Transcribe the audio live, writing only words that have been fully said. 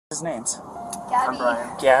His name's? Gabby.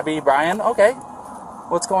 Gabby, Brian? Okay.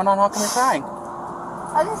 What's going on? How come you're crying?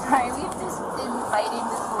 I'm sorry, we've just been fighting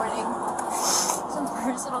this morning. Some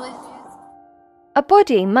personal issues. A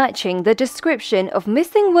body matching the description of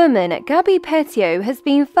missing woman Gabby Petito has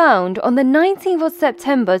been found on the 19th of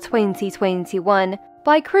September 2021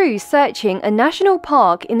 by crews searching a national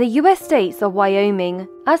park in the US states of Wyoming.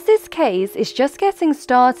 As this case is just getting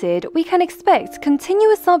started, we can expect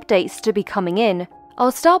continuous updates to be coming in.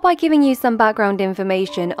 I'll start by giving you some background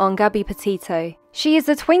information on Gabby Petito. She is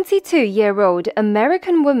a 22-year-old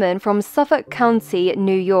American woman from Suffolk County,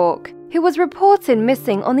 New York, who was reported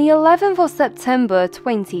missing on the 11th of September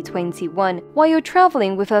 2021 while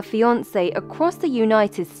traveling with her fiancé across the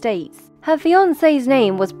United States. Her fiancé's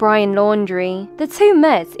name was Brian Laundrie. The two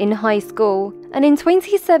met in high school, and in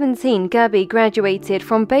 2017 Gabby graduated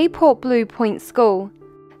from Bayport Blue Point School.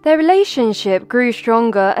 Their relationship grew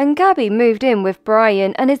stronger and Gabby moved in with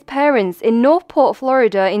Brian and his parents in Northport,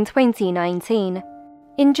 Florida in 2019.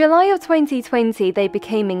 In July of 2020 they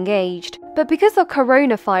became engaged, but because of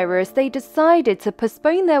coronavirus they decided to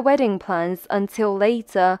postpone their wedding plans until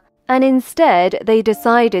later, and instead they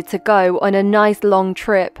decided to go on a nice long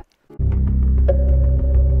trip.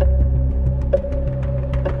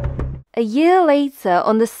 A year later,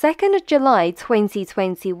 on the 2nd of July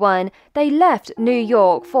 2021, they left New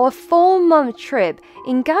York for a 4-month trip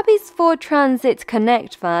in Gabby's Ford Transit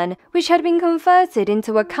Connect van, which had been converted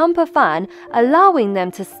into a camper van, allowing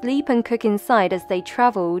them to sleep and cook inside as they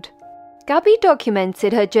traveled. Gabby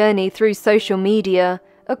documented her journey through social media.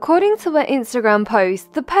 According to her Instagram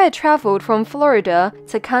post, the pair traveled from Florida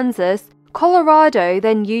to Kansas, Colorado,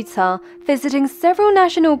 then Utah, visiting several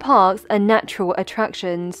national parks and natural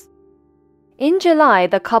attractions. In July,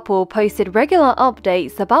 the couple posted regular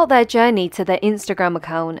updates about their journey to their Instagram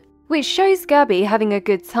account, which shows Gabby having a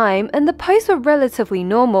good time, and the posts were relatively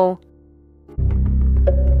normal.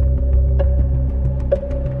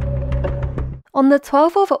 On the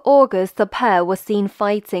 12th of August, the pair was seen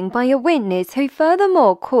fighting by a witness who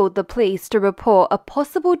furthermore called the police to report a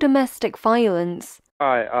possible domestic violence.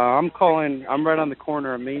 Hi, I'm calling. I'm right on the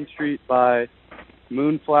corner of Main Street by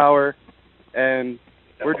Moonflower, and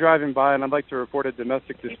we're driving by, and I'd like to report a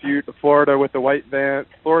domestic dispute. Florida with the white van,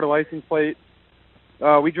 Florida license plate.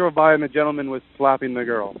 We drove by, and the gentleman was slapping the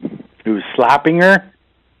girl. He was slapping her?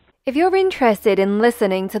 If you're interested in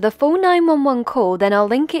listening to the full 911 call, then I'll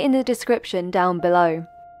link it in the description down below.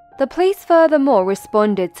 The police furthermore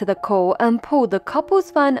responded to the call and pulled the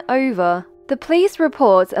couple's van over. The police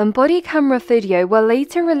report and body camera video were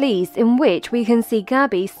later released, in which we can see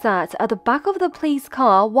Gabby sat at the back of the police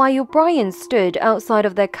car while Brian stood outside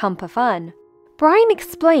of their camper van. Brian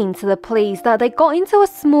explained to the police that they got into a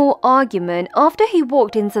small argument after he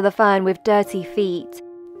walked into the van with dirty feet.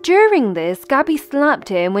 During this, Gabby slapped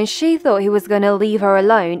him when she thought he was going to leave her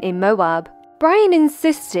alone in Moab. Brian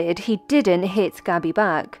insisted he didn't hit Gabby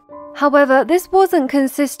back. However, this wasn't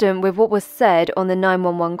consistent with what was said on the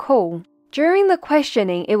 911 call. During the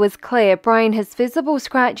questioning, it was clear Brian has visible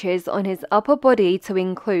scratches on his upper body to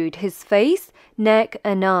include his face, neck,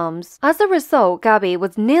 and arms. As a result, Gabby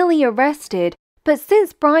was nearly arrested, but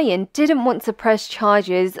since Brian didn't want to press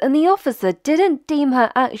charges and the officer didn't deem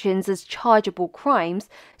her actions as chargeable crimes,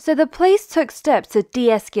 so the police took steps to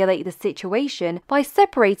de-escalate the situation by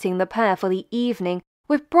separating the pair for the evening,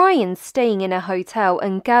 with Brian staying in a hotel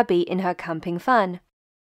and Gabby in her camping van.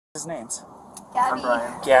 His name's? Gabby.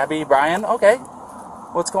 Gabby, Brian? Okay.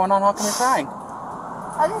 What's going on? How come you're crying?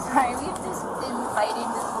 I'm sorry, we've just been fighting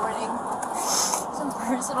this morning. Some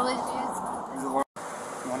personal issues. You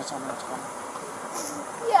want to tell me what's going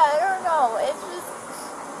on? Yeah, I don't know. It's just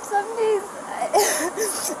some days I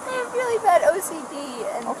have really bad OCD,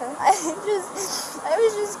 and okay. I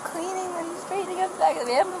was just cleaning and straightening up the back of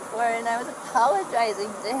the van before, and I was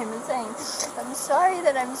apologizing to him and saying, I'm sorry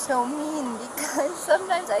that I'm so mean, because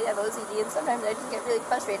sometimes I have OCD and sometimes I just get really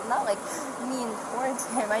frustrated. Not like mean towards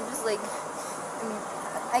him. I just like,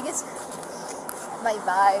 I guess my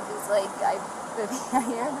vibe is like I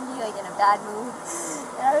hear him be like in a bad mood.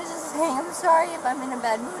 And I was just saying, I'm sorry if I'm in a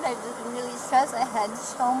bad mood. I've just been really stressed. I had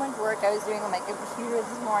so much work I was doing on my computer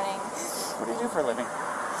this morning. What do you do for a living?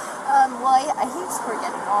 Well, I used to work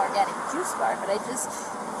at an all-organic juice bar, but I just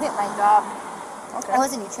quit my job. Okay. I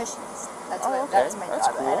was a nutritionist. That's okay. That's my That's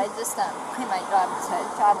job. cool. And I just quit my job to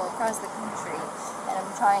travel across the country. And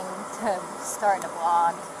I'm trying to start a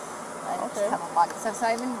blog. And just have a blog and stuff. So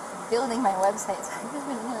I've been building my website. So I've just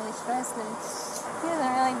been really stressed, and he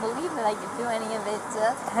doesn't really believe that I could do any of it. So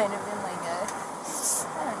that's kind of been like a,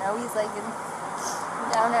 I don't know, he's like a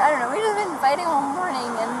downer. I don't know, we've just been fighting all morning,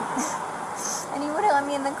 and And he wouldn't let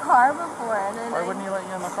me in the car before. And then Why wouldn't he let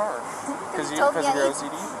you in the car? Because he of told me your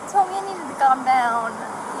OCD? told me I needed to calm down.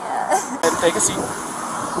 Yeah. And take a seat.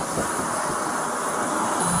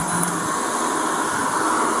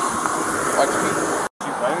 Watch your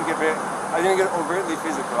feet. I didn't get overtly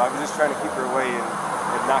physical. I was just trying to keep her away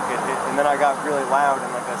and not get hit. And then I got really loud, and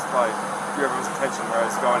like that's probably drew everyone's attention where I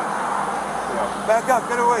was going, you know, back up,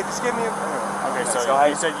 get away, just give me a. Okay, so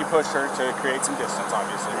you said you pushed her to create some distance,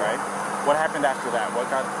 obviously, right? What happened after that? What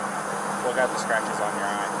got the scratches on your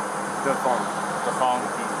eye? The phone. The phone.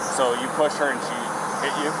 So you pushed her and she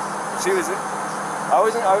hit you. She was. I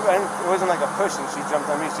wasn't. It wasn't like a push, and she jumped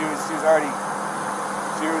on me. She was already.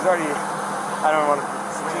 I don't want to.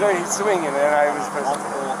 She was already swinging, and I was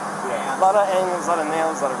multiple. Yeah. A lot of angles, a lot of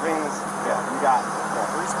nails, a lot of rings. Yeah. You got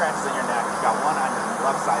 3 scratches in your neck. You got 1 on your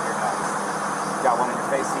left side of your nose. You got 1 in your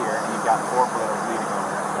face here, and you've got 4 that are bleeding over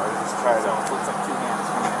there. So I was just trying to. So it looks like 2 hands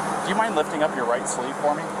coming in. Do you mind lifting up your right sleeve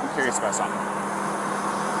for me? I'm curious about something.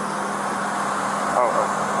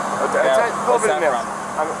 Oh. Okay. Yeah, It's a little what's bit of that nails.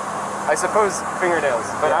 from? I suppose fingernails,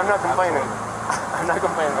 but Yeah, I'm not complaining. absolutely. I'm not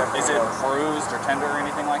complaining about Is it fingernails. bruised or tender or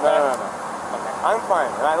anything like No, that? no. I'm fine,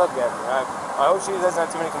 and I love Gabby. I hope she doesn't have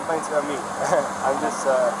too many complaints about me. I'm just,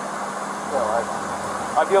 you know,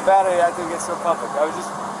 I feel bad I had to get so public. I was just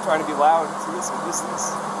trying to be loud to get some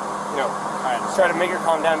distance. You know, try to make her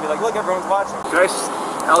calm down and be like, look, everyone's watching.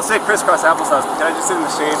 I'll say crisscross applesauce, but can I just sit in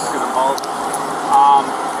the shade because I'm bald?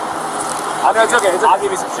 It's okay. I'll give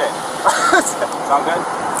you some shade. Sound good?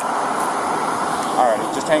 Alright,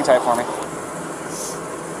 just hang tight for me.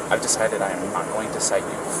 I've decided I am not going to cite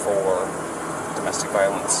you for domestic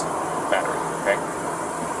violence battery, okay?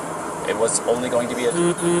 It was only going to be a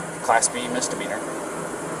Class B misdemeanor.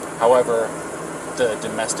 However, the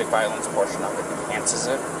domestic violence portion of it enhances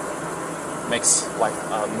it. Makes life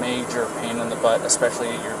a major pain in the butt, especially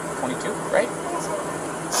you're 22, right?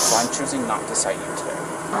 So I'm choosing not to cite you today.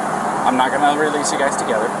 I'm not going to release you guys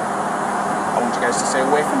together. I want you guys to stay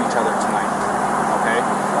away from each other tonight, okay?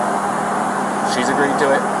 She's agreed to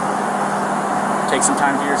it. Take some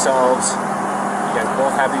time for yourselves. You guys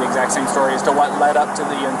both have the exact same story as to what led up to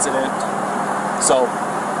the incident. So,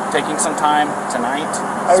 taking some time tonight,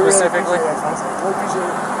 specifically,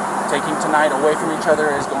 taking tonight away from each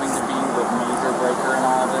other is going to be the major breaker in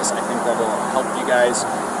all of this. I think that'll help you guys,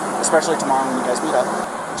 especially tomorrow when you guys meet up.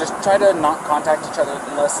 Just try to not contact each other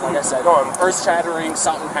unless, like I said, earth-shattering,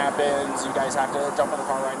 something happens, you guys have to jump in the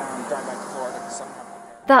car right now and drive back to Florida because something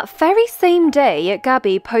happened. That very same day,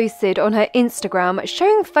 Gabby posted on her Instagram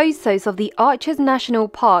showing photos of the Arches National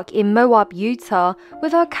Park in Moab, Utah,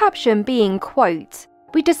 with her caption being, quote,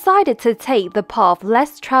 "We decided to take the path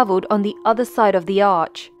less traveled on the other side of the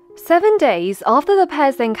arch." 7 days after the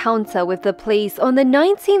pair's encounter with the police on the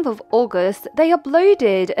 19th of August, they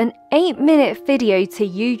uploaded an 8-minute video to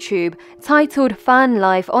YouTube titled Fan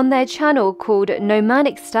Life on their channel called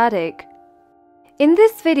Nomadic Static. In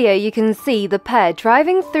this video, you can see the pair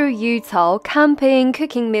driving through Utah, camping,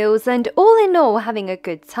 cooking meals, and all in all having a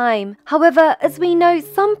good time. However, as we know,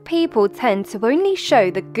 some people tend to only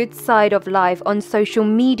show the good side of life on social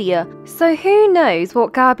media, so who knows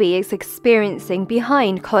what Gabby is experiencing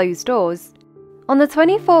behind closed doors. On the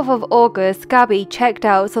 24th of August, Gabby checked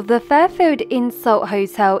out of the Fairfield Insult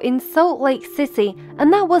Hotel in Salt Lake City,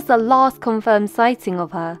 and that was the last confirmed sighting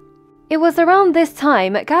of her. It was around this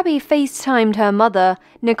time Gabby FaceTimed her mother,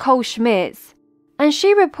 Nicole Schmitz, and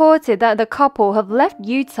she reported that the couple have left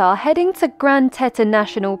Utah heading to Grand Teton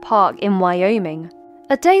National Park in Wyoming.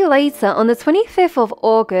 A day later, on the 25th of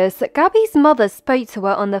August, Gabby's mother spoke to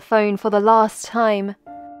her on the phone for the last time.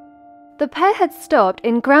 The pair had stopped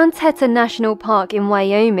in Grand Teton National Park in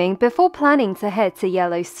Wyoming before planning to head to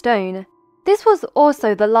Yellowstone. This was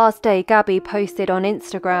also the last day Gabby posted on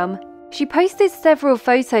Instagram. She posted several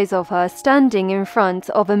photos of her standing in front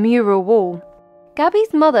of a mural wall.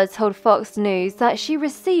 Gabby's mother told Fox News that she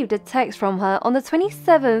received a text from her on the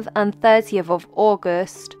 27th and 30th of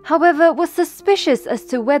August, however was suspicious as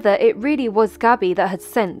to whether it really was Gabby that had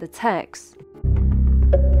sent the text.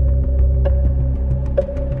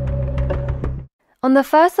 On the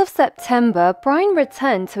 1st of September, Brian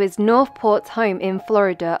returned to his Northport home in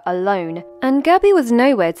Florida alone, and Gabby was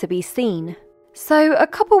nowhere to be seen. So a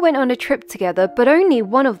couple went on a trip together, but only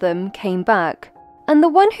one of them came back. And the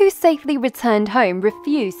one who safely returned home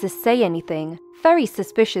refused to say anything. Very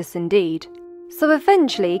suspicious indeed. So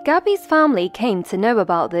eventually, Gabby's family came to know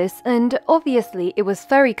about this, and obviously it was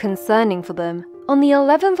very concerning for them. On the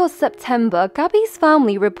 11th of September, Gabby's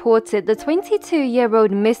family reported the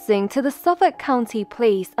 22-year-old missing to the Suffolk County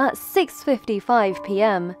police at 6:55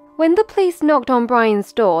 p.m. When the police knocked on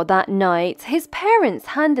Brian's door that night, his parents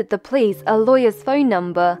handed the police a lawyer's phone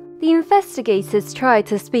number. The investigators tried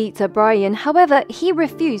to speak to Brian, however, he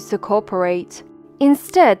refused to cooperate.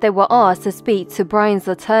 Instead, they were asked to speak to Brian's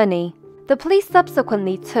attorney. The police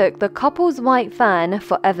subsequently took the couple's white van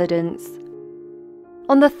for evidence.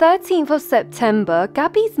 On the 13th of September,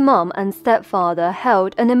 Gabby's mum and stepfather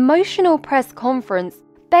held an emotional press conference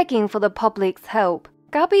begging for the public's help.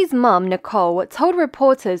 Gabby's mum, Nicole, told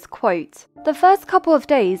reporters, quote, "The first couple of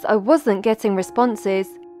days I wasn't getting responses.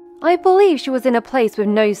 I believe she was in a place with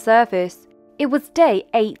no service. It was day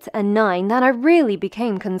 8 and 9 that I really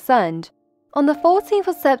became concerned." On the 14th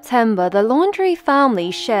of September, the Laundrie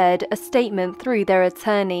family shared a statement through their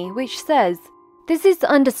attorney, which says, "This is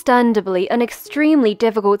understandably an extremely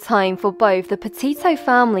difficult time for both the Petito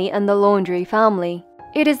family and the Laundrie family.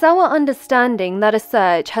 It is our understanding that a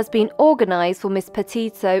search has been organized for Miss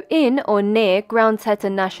Petito in or near Grand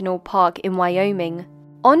Teton National Park in Wyoming.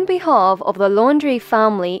 On behalf of the Laundrie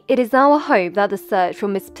family, it is our hope that the search for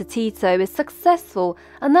Miss Petito is successful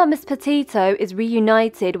and that Miss Petito is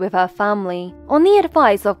reunited with her family. On the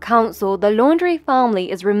advice of counsel, the Laundrie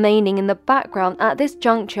family is remaining in the background at this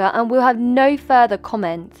juncture and will have no further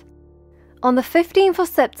comment." On the 15th of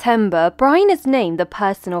September, Brian is named the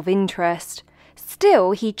person of interest.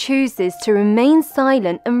 Still, he chooses to remain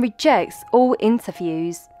silent and rejects all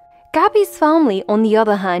interviews. Gabby's family, on the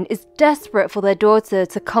other hand, is desperate for their daughter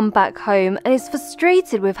to come back home and is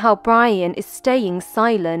frustrated with how Brian is staying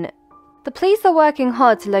silent. The police are working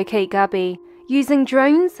hard to locate Gabby, using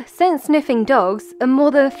drones, scent-sniffing dogs, and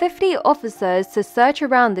more than 50 officers to search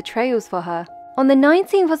around the trails for her. On the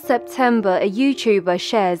 19th of September, a YouTuber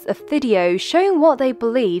shares a video showing what they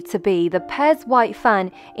believe to be the pair's white van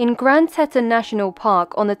in Grand Teton National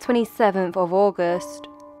Park on the 27th of August.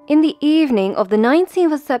 In the evening of the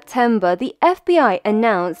 19th of September, the FBI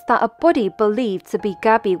announced that a body believed to be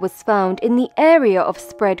Gabby was found in the area of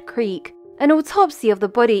Spread Creek. An autopsy of the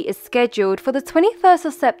body is scheduled for the 21st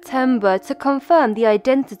of September to confirm the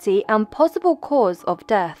identity and possible cause of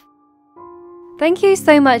death. Thank you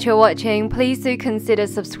so much for watching. Please do consider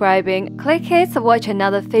subscribing. Click here to watch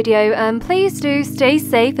another video, and please do stay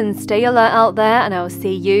safe and stay alert out there, and I'll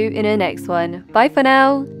see you in the next one. Bye for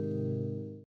now.